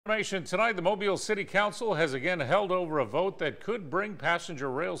Information tonight, the Mobile City Council has again held over a vote that could bring passenger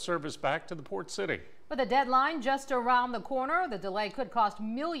rail service back to the port city. With a deadline just around the corner, the delay could cost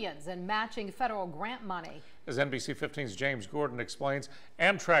millions in matching federal grant money. As NBC 15's James Gordon explains,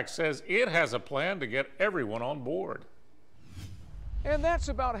 Amtrak says it has a plan to get everyone on board. And that's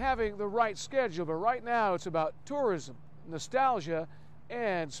about having the right schedule, but right now it's about tourism, nostalgia,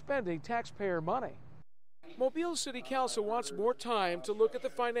 and spending taxpayer money. Mobile City Council wants more time to look at the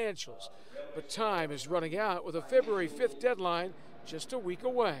financials, but time is running out with a February 5th deadline just a week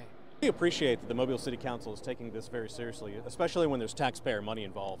away. We appreciate that the Mobile City Council is taking this very seriously, especially when there's taxpayer money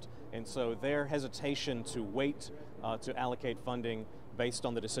involved. And so their hesitation to wait to allocate funding based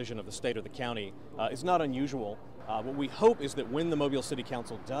on the decision of the state or the county is not unusual. What we hope is that when the Mobile City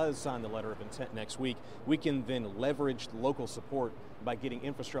Council does sign the letter of intent next week, we can then leverage local support by getting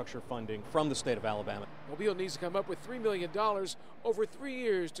infrastructure funding from the state of Alabama. Mobile needs to come up with $3 million over 3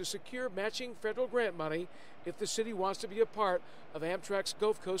 years to secure matching federal grant money if the city wants to be a part of Amtrak's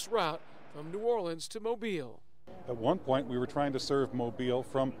Gulf Coast route from New Orleans to Mobile. At one point, we were trying to serve Mobile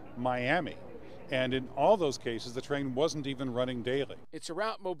from Miami. And in all those cases, the train wasn't even running daily. It's a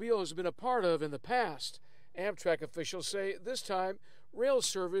route Mobile has been a part of in the past. Amtrak officials say this time rail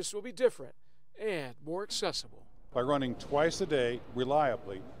service will be different and more accessible. By running twice a day,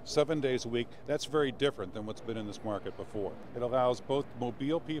 reliably, 7 days a week, that's very different than what's been in this market before. It allows both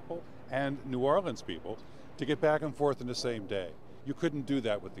Mobile people and New Orleans people to get back and forth in the same day. You couldn't do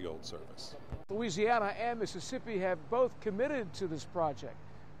that with the old service. Louisiana and Mississippi have both committed to this project.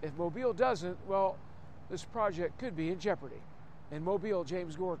 If Mobile doesn't, well, this project could be in jeopardy. In Mobile,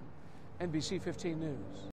 James Gordon, NBC 15 News.